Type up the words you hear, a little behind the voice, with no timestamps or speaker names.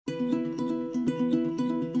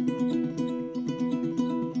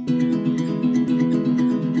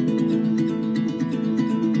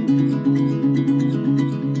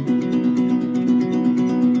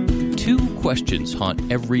questions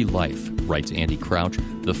haunt every life, writes Andy Crouch.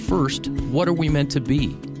 The first, what are we meant to be?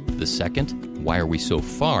 The second, why are we so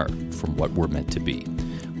far from what we're meant to be?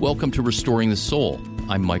 Welcome to Restoring the Soul.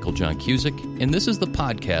 I'm Michael John Cusick, and this is the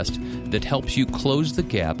podcast that helps you close the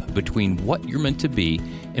gap between what you're meant to be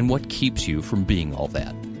and what keeps you from being all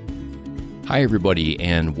that. Hi, everybody,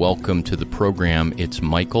 and welcome to the program. It's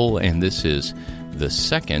Michael, and this is the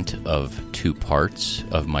second of two parts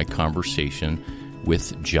of my conversation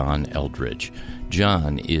with John Eldredge.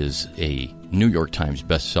 John is a New York Times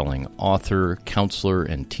bestselling author, counselor,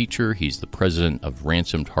 and teacher. He's the president of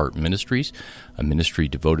Ransomed Heart Ministries, a ministry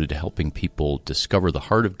devoted to helping people discover the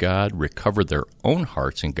heart of God, recover their own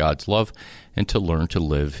hearts in God's love, and to learn to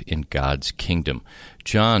live in God's kingdom.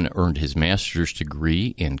 John earned his master's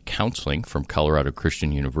degree in counseling from Colorado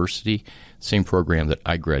Christian University, same program that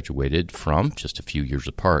I graduated from, just a few years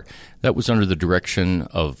apart. That was under the direction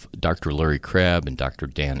of Dr. Larry Crabb and Dr.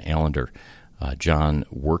 Dan Allender. John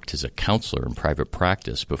worked as a counselor in private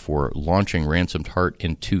practice before launching Ransomed Heart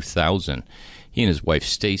in 2000. He and his wife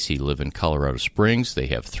Stacy live in Colorado Springs. They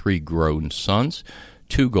have 3 grown sons,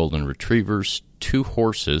 2 golden retrievers, 2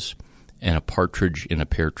 horses, and a partridge in a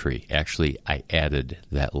pear tree. Actually, I added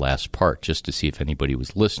that last part just to see if anybody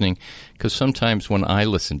was listening, because sometimes when I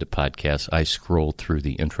listen to podcasts, I scroll through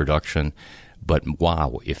the introduction. But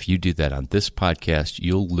wow, if you do that on this podcast,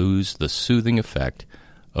 you'll lose the soothing effect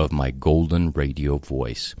of my golden radio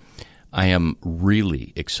voice. I am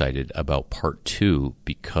really excited about part 2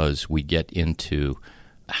 because we get into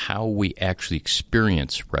how we actually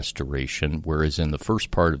experience restoration, whereas in the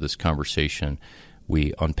first part of this conversation,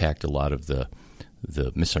 we unpacked a lot of the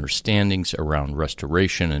misunderstandings around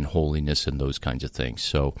restoration and holiness and those kinds of things.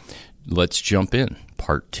 So let's jump in.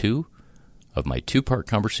 Part 2 of my 2-part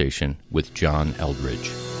conversation with John Eldredge.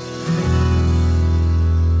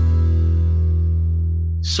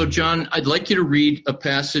 So, John, I'd like you to read a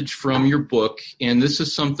passage from your book, and this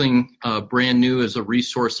is something brand new as a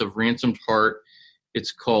resource of Ransomed Heart.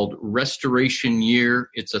 It's called Restoration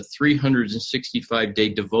Year. It's a 365-day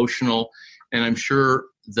devotional, and I'm sure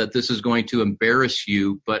that this is going to embarrass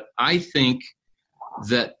you, but I think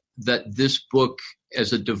that this book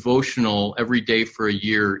as a devotional every day for a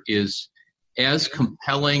year is as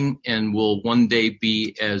compelling and will one day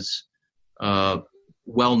be as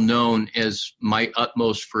well known as My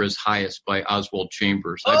Utmost for His Highest by Oswald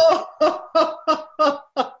Chambers.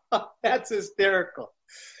 That's hysterical.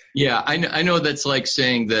 Yeah, I know that's like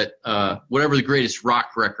saying that whatever the greatest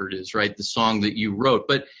rock record is, right? The song that you wrote.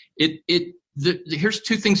 But here's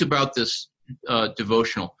 2 things about this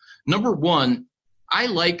devotional. Number 1, I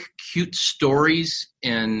like cute stories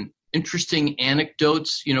and interesting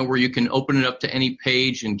anecdotes, where you can open it up to any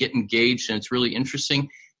page and get engaged, and it's really interesting.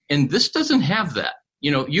 And this doesn't have that.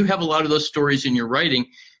 You have a lot of those stories in your writing.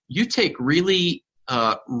 You take really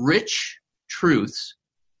rich truths,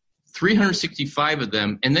 365 of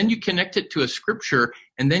them, and then you connect it to a scripture,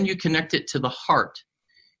 and then you connect it to the heart.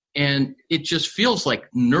 And it just feels like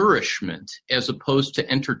nourishment as opposed to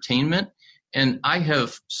entertainment. And I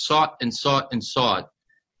have sought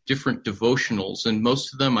different devotionals, and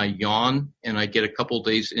most of them I yawn, and I get a couple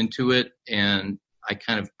days into it, and I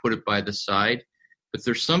kind of put it by the side. But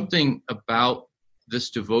there's something about this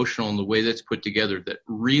devotional and the way that's put together that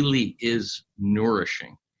really is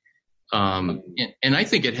nourishing. And I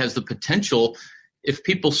think it has the potential, if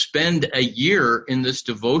people spend a year in this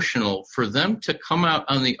devotional, for them to come out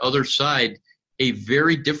on the other side a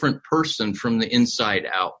very different person from the inside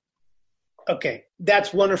out. Okay,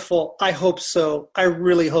 that's wonderful. I hope so. I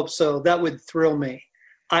really hope so. That would thrill me.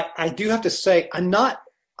 I do have to say, I'm not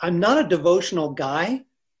a devotional guy.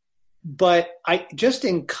 But just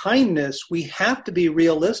in kindness, we have to be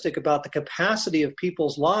realistic about the capacity of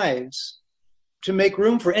people's lives to make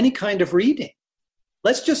room for any kind of reading.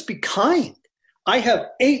 Let's just be kind. I have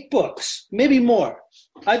 8 books, maybe more.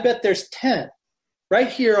 I bet there's 10 right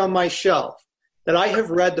here on my shelf that I have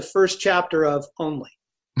read the first chapter of only.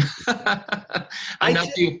 I'm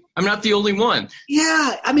not the only one.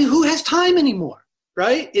 Yeah. I mean, who has time anymore,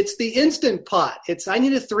 right? It's the Instant Pot. I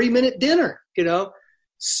need a 3-minute dinner,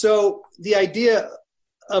 So the idea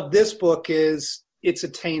of this book is it's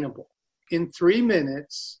attainable. In 3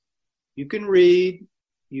 minutes, you can read,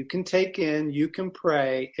 you can take in, you can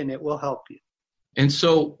pray, and it will help you. And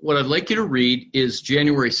so what I'd like you to read is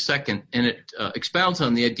January 2nd, and it expounds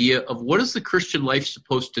on the idea of what is the Christian life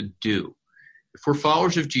supposed to do? If we're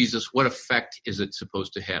followers of Jesus, what effect is it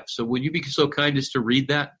supposed to have? So would you be so kind as to read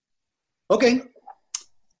that? Okay.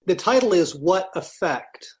 The title is What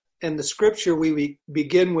Effect? And the scripture we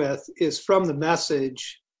begin with is from the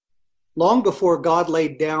Message, Long before God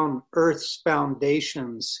laid down earth's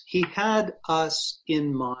foundations, he had us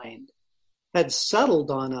in mind, had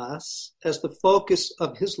settled on us as the focus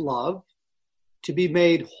of his love, to be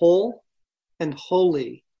made whole and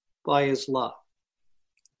holy by his love.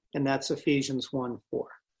 And that's Ephesians 1:4.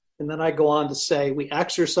 And then I go on to say, we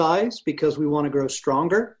exercise because we want to grow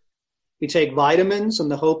stronger. We take vitamins in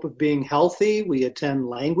the hope of being healthy. We attend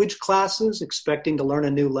language classes, expecting to learn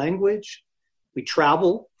a new language. We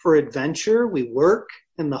travel for adventure. We work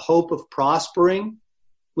in the hope of prospering.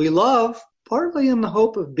 We love partly in the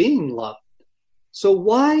hope of being loved. So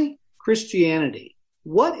why Christianity?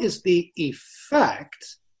 What is the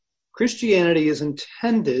effect Christianity is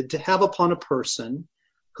intended to have upon a person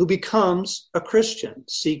who becomes a Christian,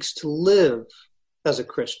 seeks to live as a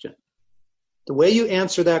Christian? The way you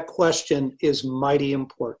answer that question is mighty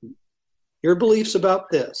important. Your beliefs about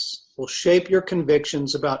this will shape your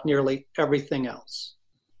convictions about nearly everything else.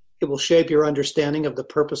 It will shape your understanding of the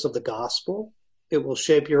purpose of the gospel. It will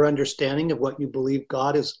shape your understanding of what you believe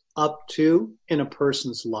God is up to in a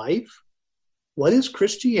person's life. What is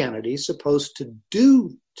Christianity supposed to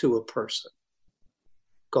do to a person?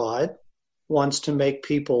 God wants to make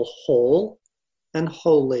people whole and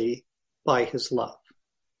holy by his love,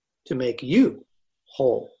 to make you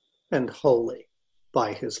whole and holy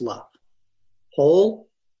by his love. Whole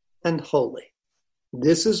and holy.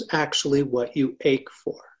 This is actually what you ache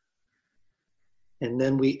for. And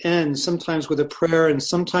then we end sometimes with a prayer and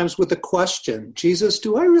sometimes with a question. Jesus,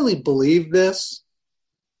 do I really believe this?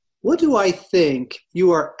 What do I think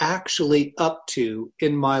you are actually up to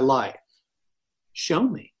in my life? Show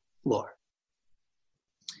me, Lord.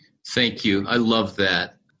 Thank you. I love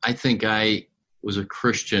that. I think I was a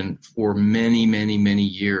Christian for many, many, many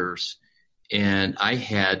years. And I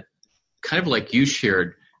had, kind of like you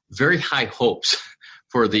shared, very high hopes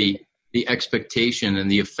for the expectation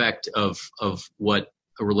and the effect of what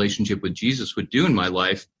a relationship with Jesus would do in my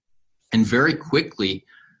life. And very quickly,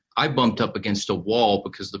 I bumped up against a wall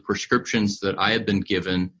because the prescriptions that I had been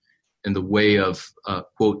given in the way of,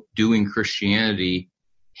 quote, doing Christianity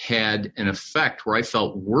had an effect where I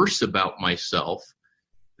felt worse about myself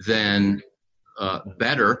than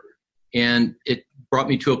better. And it brought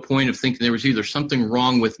me to a point of thinking there was either something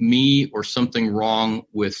wrong with me or something wrong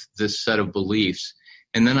with this set of beliefs.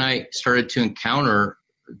 And then I started to encounter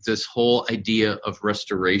this whole idea of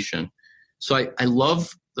restoration. So I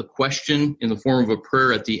love the question in the form of a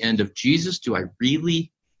prayer at the end of, Jesus, do I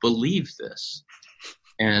really believe this?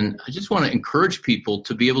 And I just want to encourage people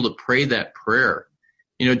to be able to pray that prayer.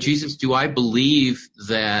 You know, Jesus, do I believe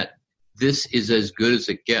that this is as good as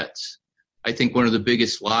it gets? I think one of the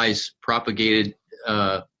biggest lies propagated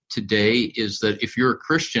today is that if you're a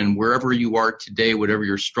Christian, wherever you are today, whatever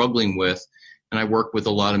you're struggling with, and I work with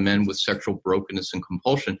a lot of men with sexual brokenness and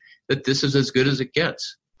compulsion, that this is as good as it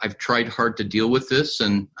gets. I've tried hard to deal with this,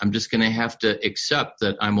 and I'm just going to have to accept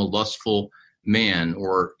that I'm a lustful man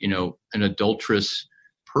or, you know, an adulterous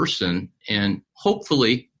person. And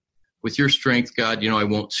hopefully, with your strength, God, you know, I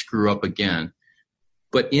won't screw up again.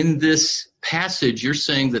 But in this passage, you're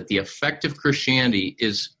saying that the effect of Christianity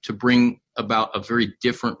is to bring about a very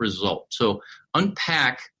different result. So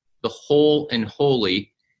unpack the whole and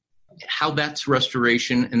holy, how that's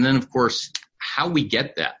restoration, and then, of course, how we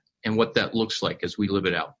get that and what that looks like as we live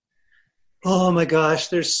it out. Oh my gosh,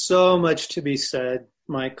 there's so much to be said,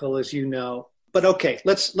 Michael, as you know. But okay,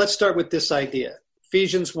 let's start with this idea.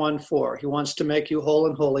 Ephesians 1:4, he wants to make you whole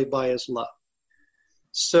and holy by his love.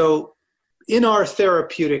 So in our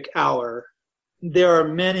therapeutic hour, there are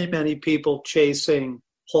many, many people chasing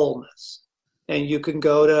wholeness. And you can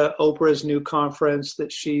go to Oprah's new conference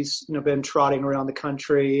that she's been trotting around the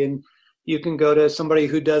country, and you can go to somebody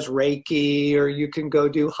who does Reiki, or you can go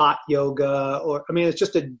do hot yoga, or, I mean, it's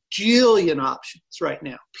just a jillion options right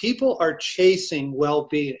now. People are chasing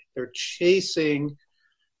well-being. They're chasing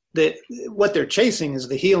what they're chasing is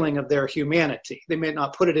the healing of their humanity. They may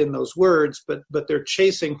not put it in those words, but they're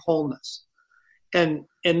chasing wholeness. And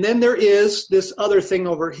then there is this other thing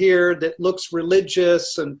over here that looks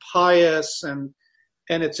religious and pious, and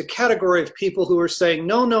it's a category of people who are saying,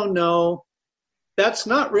 no, that's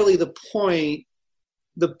not really the point.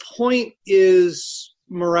 The point is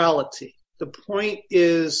morality. The point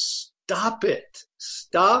is stop it.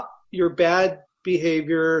 Stop your bad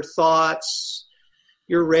behavior, thoughts,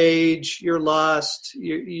 your rage, your lust,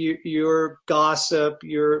 your gossip,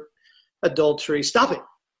 your adultery. Stop it.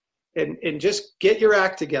 And just get your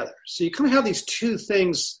act together. So you kind of have these two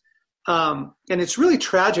things, and it's really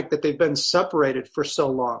tragic that they've been separated for so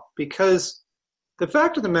long, because the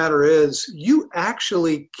fact of the matter is you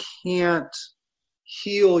actually can't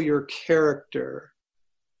heal your character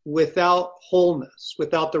without wholeness,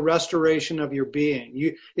 without the restoration of your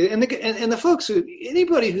being. And the folks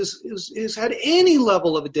anybody who's had any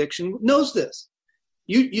level of addiction knows this.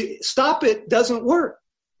 You stop it, doesn't work.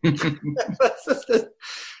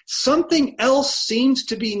 Something else seems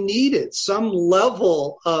to be needed. Some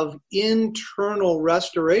level of internal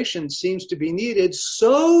restoration seems to be needed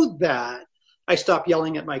so that I stop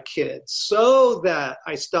yelling at my kids, so that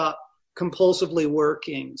I stop compulsively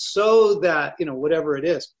working, so that, whatever it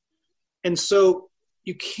is. And so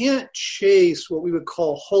you can't chase what we would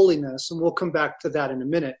call holiness, and we'll come back to that in a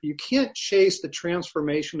minute. You can't chase the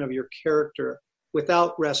transformation of your character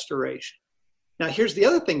without restoration. Now, here's the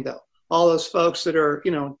other thing, though. All those folks that are,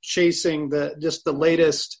 chasing the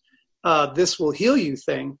latest this will heal you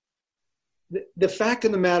thing, the fact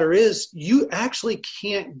of the matter is you actually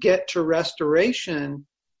can't get to restoration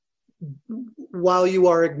while you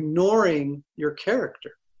are ignoring your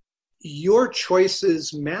character. Your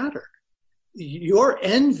choices matter. Your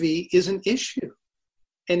envy is an issue.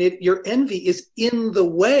 And your envy is in the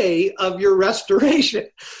way of your restoration.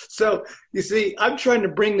 So, you see, I'm trying to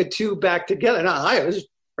bring the two back together. Now, I was,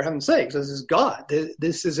 for heaven's sakes, this is God.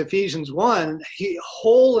 This is Ephesians 1.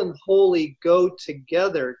 Whole and holy go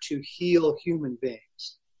together to heal human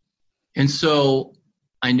beings. And so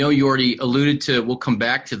I know you already alluded to, we'll come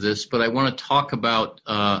back to this, but I want to talk about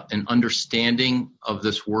an understanding of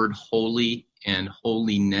this word holy and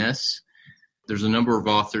holiness. There's a number of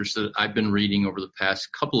authors that I've been reading over the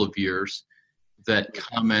past couple of years that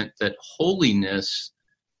comment that holiness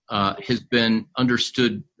has been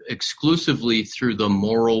understood exclusively through the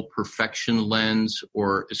moral perfection lens,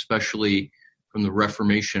 or especially from the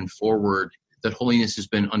Reformation forward, that holiness has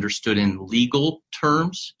been understood in legal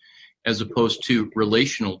terms as opposed to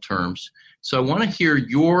relational terms. So I want to hear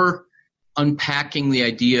your unpacking the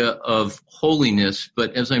idea of holiness,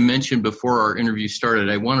 but as I mentioned before our interview started,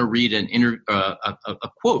 I want to read a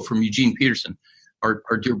quote from Eugene Peterson, our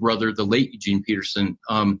dear brother, the late Eugene Peterson.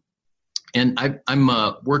 And I'm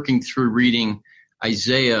working through reading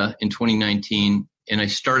Isaiah in 2019, and I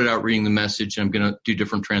started out reading the Message, and I'm going to do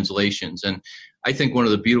different translations. And I think one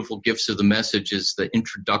of the beautiful gifts of the Message is the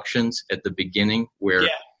introductions at the beginning where,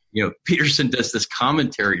 Peterson does this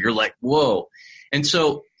commentary. You're like, whoa. And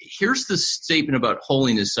so here's the statement about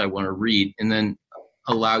holiness I want to read and then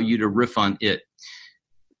allow you to riff on it.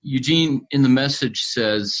 Eugene in the Message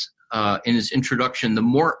says in his introduction, the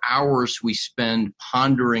more hours we spend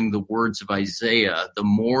pondering the words of Isaiah, the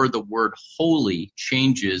more the word holy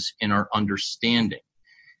changes in our understanding.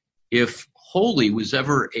 If holy was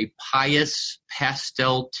ever a pious,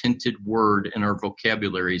 pastel-tinted word in our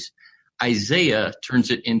vocabularies, Isaiah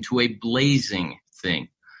turns it into a blazing thing.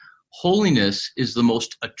 Holiness is the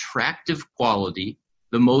most attractive quality,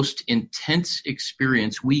 the most intense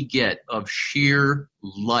experience we get of sheer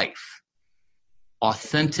life,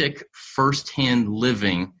 authentic firsthand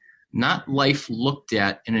living, not life looked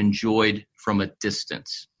at and enjoyed from a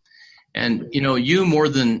distance. And, you more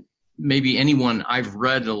than maybe anyone I've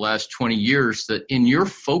read in the last 20 years, that in your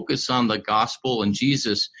focus on the gospel and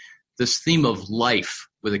Jesus, this theme of life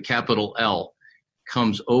with a capital L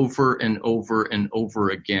comes over and over and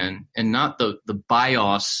over again, and not the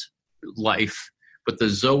bios life, but the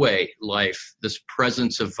Zoe life, this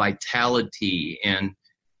presence of vitality and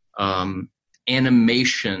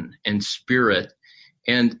animation and spirit.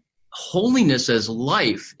 And holiness as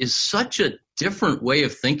life is such a different way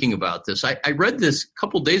of thinking about this. I read this a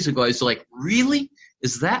couple days ago. I was like, really?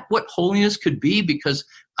 Is that what holiness could be? Because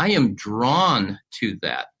I am drawn to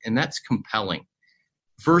that, and that's compelling.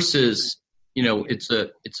 Versus, it's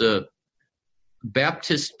a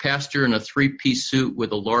Baptist pastor in a three-piece suit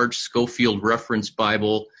with a large Schofield reference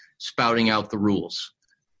Bible spouting out the rules.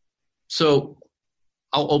 So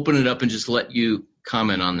I'll open it up and just let you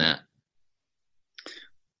comment on that.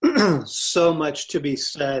 So much to be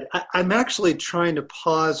said. I'm actually trying to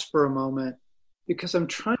pause for a moment because I'm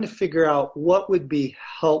trying to figure out what would be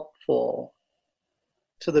helpful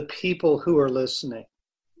to the people who are listening.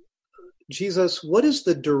 Jesus, what is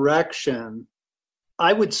the direction?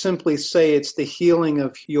 I would simply say it's the healing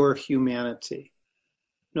of your humanity.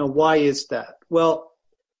 Now, why is that? Well,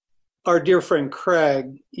 our dear friend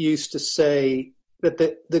Craig used to say that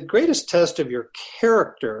the greatest test of your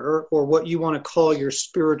character, or what you want to call your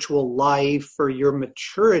spiritual life or your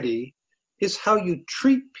maturity, is how you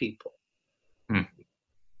treat people.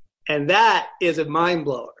 And that is a mind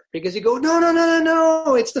blower. Because you go,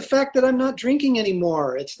 no. It's the fact that I'm not drinking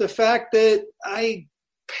anymore. It's the fact that I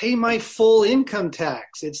pay my full income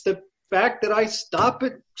tax. It's the fact that I stop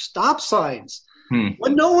at stop signs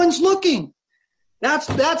when no one's looking. That's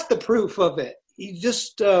the proof of it. you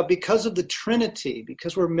just because of the Trinity,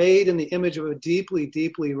 because we're made in the image of a deeply,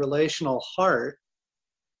 deeply relational heart,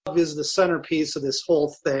 love is the centerpiece of this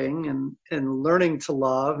whole thing, and learning to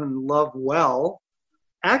love and love well.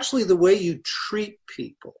 Actually, the way you treat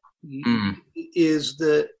people is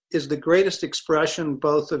the greatest expression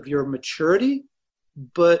both of your maturity,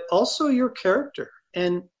 but also your character.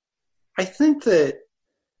 And I think that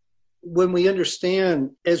when we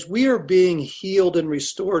understand, as we are being healed and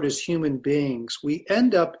restored as human beings, we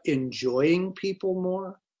end up enjoying people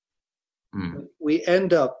more. We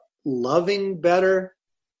end up loving better.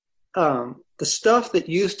 The stuff that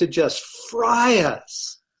used to just fry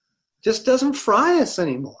us just doesn't fry us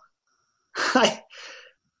anymore.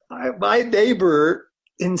 My neighbor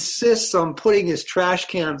insists on putting his trash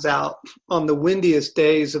cans out on the windiest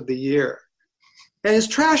days of the year. And his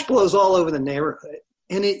trash blows all over the neighborhood.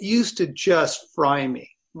 And it used to just fry me.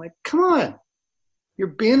 I'm like, come on. You're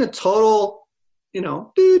being a total,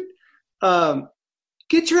 dude.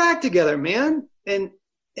 Get your act together, man. And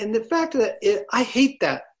the fact that I hate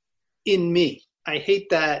that in me. I hate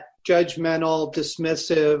that judgmental,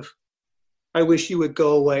 dismissive, I wish you would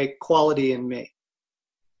go away quality in me.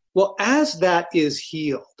 Well, as that is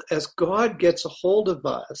healed, as God gets a hold of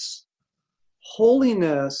us,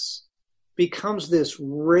 holiness becomes this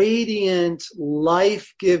radiant,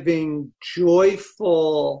 life-giving,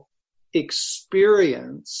 joyful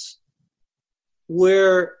experience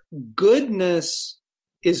where goodness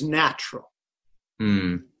is natural,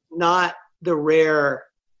 not the rare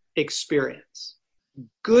experience.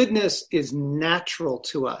 Goodness is natural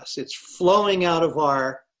to us. It's flowing out of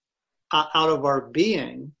our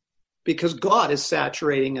being because God is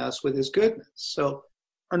saturating us with his goodness. So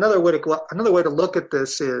another way to look at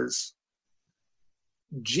this is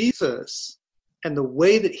Jesus and the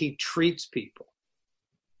way that he treats people.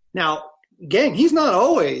 Now, gang, he's not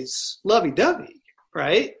always lovey-dovey,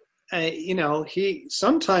 right? He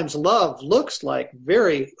sometimes love looks like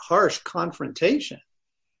very harsh confrontation.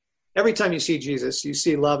 Every time you see Jesus, you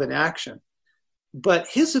see love in action. But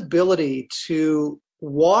his ability to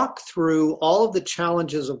walk through all of the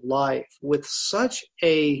challenges of life with such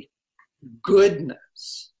a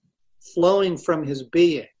goodness flowing from his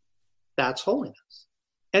being, that's holiness.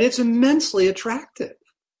 And it's immensely attractive.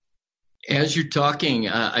 As you're talking,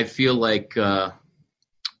 I feel like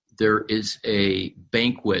there is a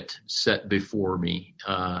banquet set before me.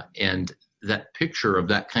 And that picture of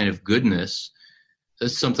that kind of goodness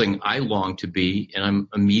is something I long to be. And I'm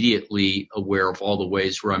immediately aware of all the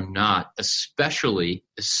ways where I'm not, especially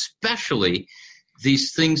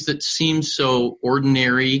these things that seem so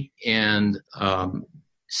ordinary and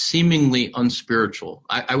seemingly unspiritual.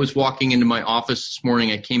 I was walking into my office this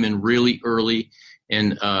morning. I came in really early,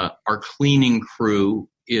 and our cleaning crew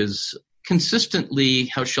is consistently,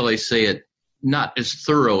 how shall I say it, not as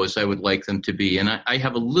thorough as I would like them to be. And I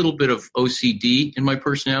have a little bit of OCD in my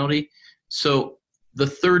personality. So the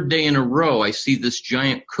third day in a row, I see this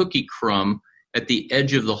giant cookie crumb at the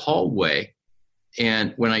edge of the hallway.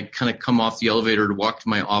 And when I kind of come off the elevator to walk to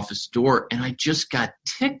my office door, and I just got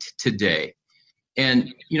ticked today.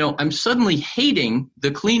 And, I'm suddenly hating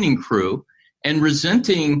the cleaning crew and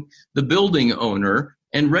resenting the building owner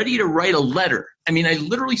and ready to write a letter. I mean, I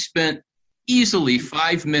literally spent easily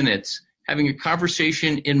 5 minutes having a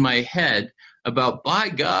conversation in my head about, by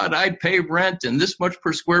God, I pay rent and this much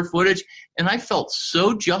per square footage. And I felt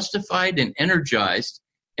so justified and energized.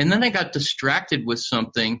 And then I got distracted with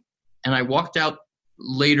something, and I walked out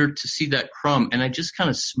later to see that crumb, and I just kind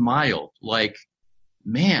of smiled like,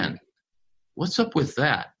 man, what's up with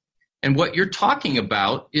that? And what you're talking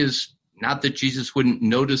about is not that Jesus wouldn't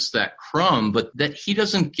notice that crumb, but that he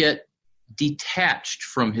doesn't get detached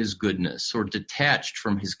from his goodness or detached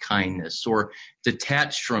from his kindness or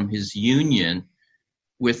detached from his union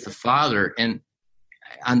with the Father. And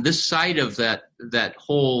on this side of that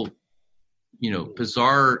whole,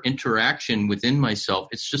 bizarre interaction within myself,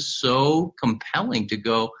 it's just so compelling to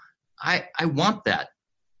go, I want that.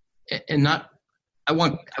 And not, I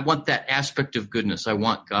want that aspect of goodness. I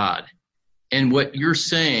want God. And what you're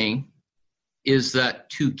saying is that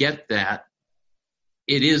to get that,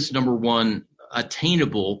 it is, number one,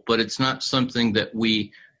 attainable, but it's not something that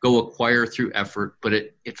we go acquire through effort, but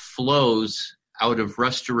it flows out of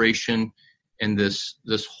restoration and this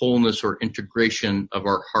wholeness or integration of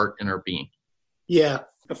our heart and our being. Yeah.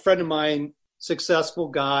 A friend of mine, successful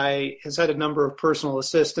guy, has had a number of personal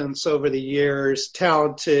assistants over the years,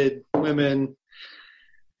 talented women.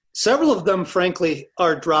 Several of them, frankly,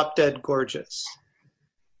 are drop dead gorgeous.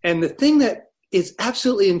 And the thing that is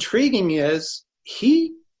absolutely intriguing is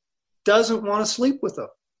he doesn't want to sleep with them.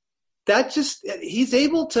 he's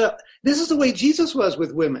able to, this is the way Jesus was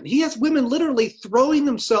with women. He has women literally throwing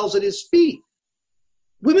themselves at his feet.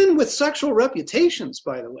 Women with sexual reputations,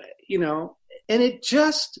 by the way, and it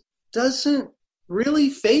just doesn't really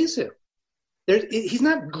faze him. He's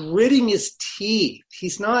not gritting his teeth.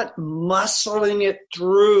 He's not muscling it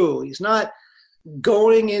through. He's not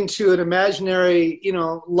going into an imaginary,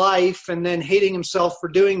 life and then hating himself for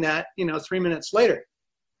doing that, 3 minutes later.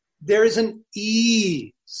 There is an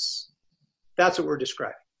ease. That's what we're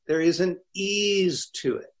describing. There is an ease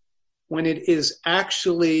to it when it is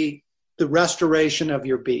actually the restoration of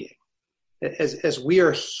your being. As we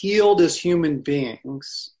are healed as human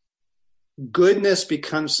beings, goodness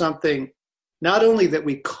becomes something not only that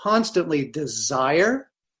we constantly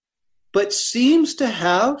desire, but seems to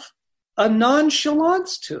have a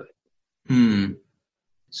nonchalance to it.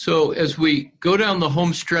 So as we go down the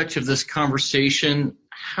home stretch of this conversation,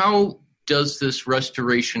 how does this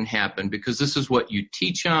restoration happen? Because this is what you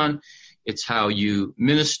teach on. It's how you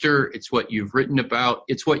minister. It's what you've written about.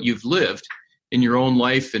 It's what you've lived in your own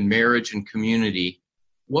life and marriage and community.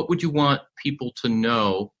 What would you want people to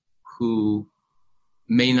know who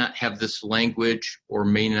may not have this language or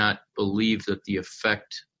may not believe that the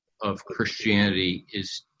effect of Christianity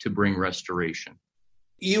is to bring restoration?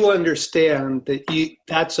 You understand that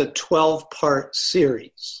that's a 12-part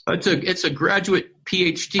series. It's a graduate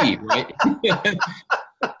PhD, right?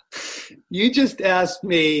 You just asked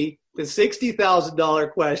me the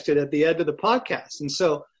 $60,000 question at the end of the podcast, and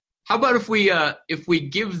so how about if we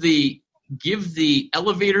give the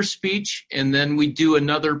elevator speech and then we do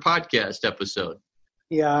another podcast episode?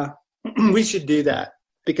 Yeah, we should do that,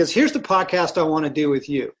 because here's the podcast I want to do with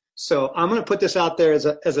you. So I'm going to put this out there as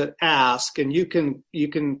an ask, and you can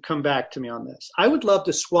come back to me on this. I would love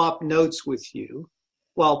to swap notes with you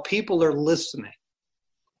while people are listening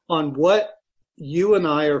on what you and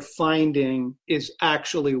I are finding is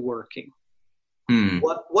actually working.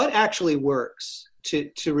 What actually works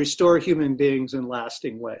to restore human beings in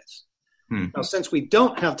lasting ways. Now, since we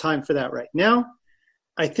don't have time for that right now,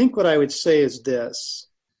 I think what I would say is this.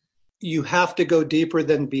 You have to go deeper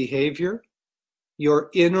than behavior. Your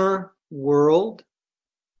inner world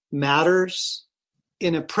matters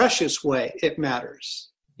in a precious way. It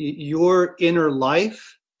matters. Your inner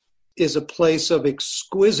life is a place of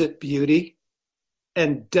exquisite beauty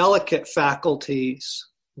and delicate faculties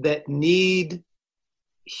that need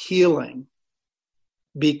healing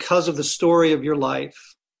because of the story of your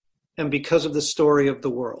life and because of the story of the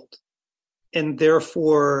world. And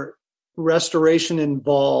therefore, restoration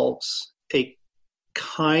involves a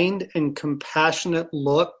kind and compassionate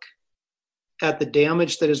look at the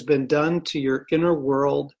damage that has been done to your inner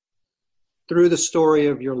world through the story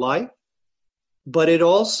of your life. But it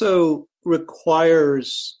also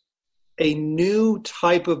requires a new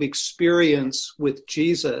type of experience with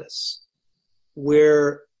Jesus,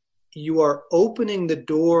 where you are opening the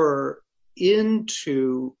door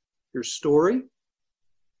into your story,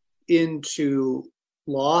 into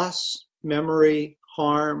loss, memory,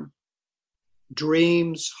 harm,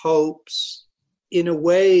 dreams, hopes, in a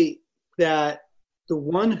way that the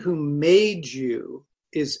one who made you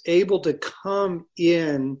is able to come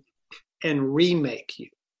in and remake you.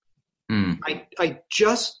 I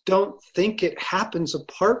just don't think it happens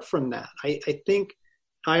apart from that. I think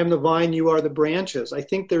I am the vine, you are the branches. I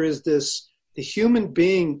think there is this, the human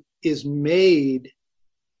being is made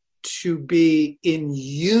to be in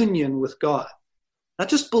union with God, not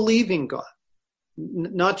just believing God,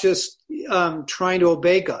 not just trying to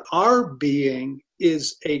obey God. Our being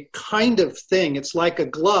is a kind of thing. It's like a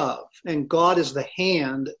glove, and God is the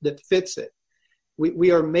hand that fits it.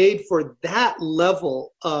 We are made for that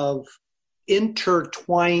level of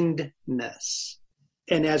intertwinedness.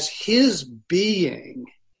 And as his being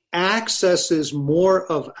accesses more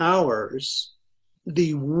of ours,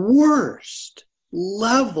 the worst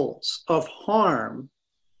levels of harm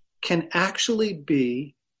can actually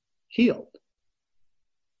be healed.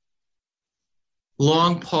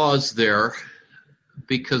 Long pause there,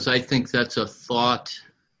 because I think that's a thought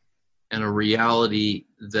and a reality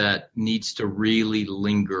that needs to really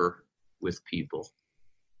linger with people.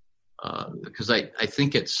 Because I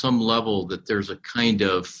think at some level that there's a kind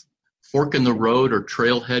of fork in the road or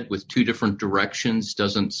trailhead with two different directions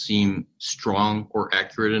doesn't seem strong or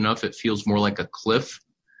accurate enough. It feels more like a cliff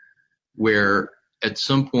where at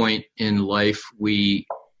some point in life we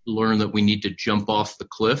learn that we need to jump off the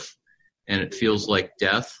cliff, and it feels like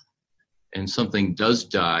death and something does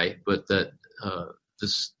die, but that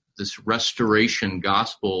this restoration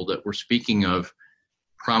gospel that we're speaking of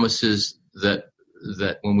promises that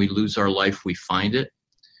when we lose our life, we find it.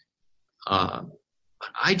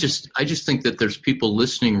 I just think that there's people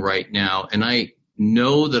listening right now, and I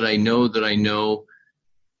know that I know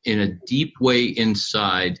in a deep way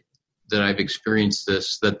inside that I've experienced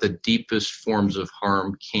this, that the deepest forms of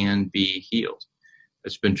harm can be healed.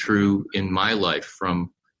 It's been true in my life,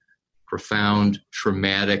 from profound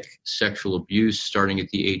traumatic sexual abuse starting at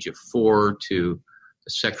the age of 4 to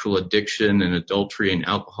sexual addiction and adultery and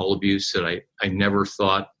alcohol abuse that I never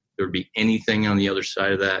thought there would be anything on the other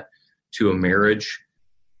side of that, to a marriage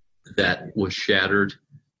that was shattered.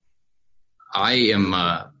 I am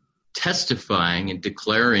testifying and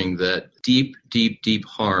declaring that deep, deep, deep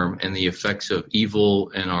harm and the effects of evil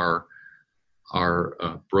and our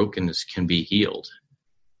brokenness can be healed.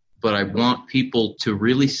 But I want people to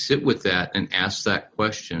really sit with that and ask that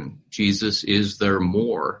question. Jesus, is there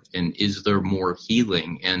more? And is there more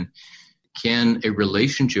healing? And can a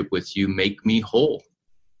relationship with you make me whole?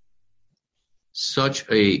 Such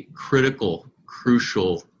a critical,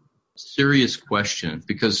 crucial, serious question,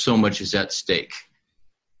 because so much is at stake.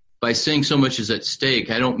 By saying so much is at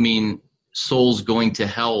stake, I don't mean souls going to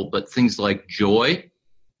hell, but things like joy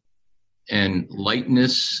and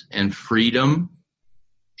lightness and freedom,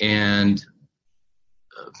 and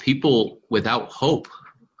people without hope,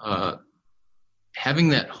 having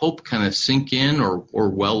that hope kind of sink in or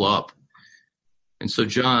well up. And so,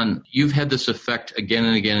 John, you've had this effect again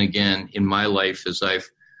and again and again in my life as I've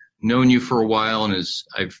known you for a while, and as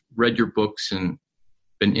I've read your books and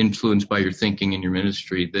been influenced by your thinking and your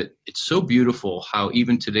ministry, that it's so beautiful how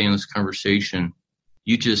even today in this conversation,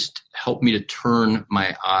 you just help me to turn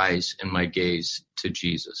my eyes and my gaze to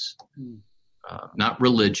Jesus. Not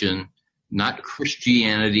religion, not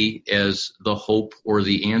Christianity as the hope or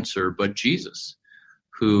the answer, but Jesus,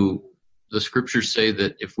 who the scriptures say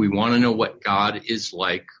that if we want to know what God is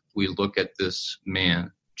like, we look at this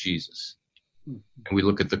man, Jesus, and we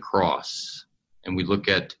look at the cross, and we look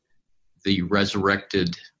at the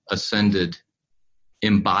resurrected, ascended,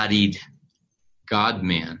 embodied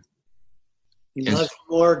God-man. He loves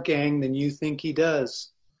you more, gang, than you think he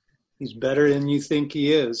does. He's better than you think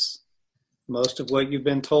he is. Most of what you've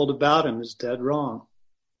been told about him is dead wrong.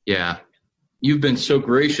 Yeah. You've been so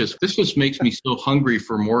gracious. This just makes me so hungry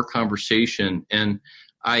for more conversation. And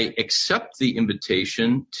I accept the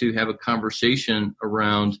invitation to have a conversation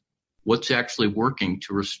around what's actually working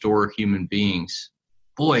to restore human beings.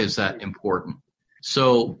 Boy, is that important.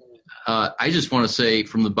 So I just want to say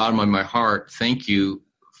from the bottom of my heart, thank you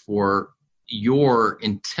for your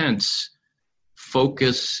intense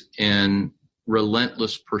focus and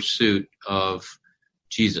relentless pursuit of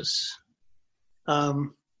Jesus.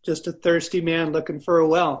 Just a thirsty man looking for a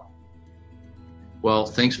well. Well,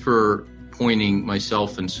 thanks for pointing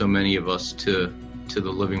myself and so many of us to the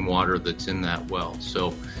living water that's in that well.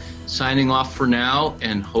 So signing off for now,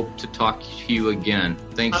 and hope to talk to you again.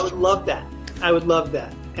 Thanks. I would love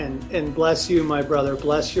that. And bless you, my brother.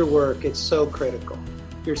 Bless your work. It's so critical.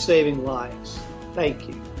 You're saving lives. Thank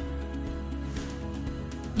you.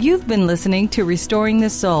 You've been listening to Restoring the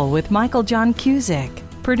Soul with Michael John Cusick,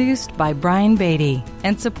 produced by Brian Beatty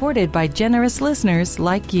and supported by generous listeners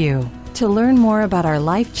like you. To learn more about our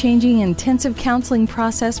life-changing intensive counseling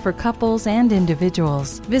process for couples and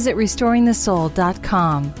individuals, visit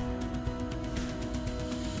restoringthesoul.com.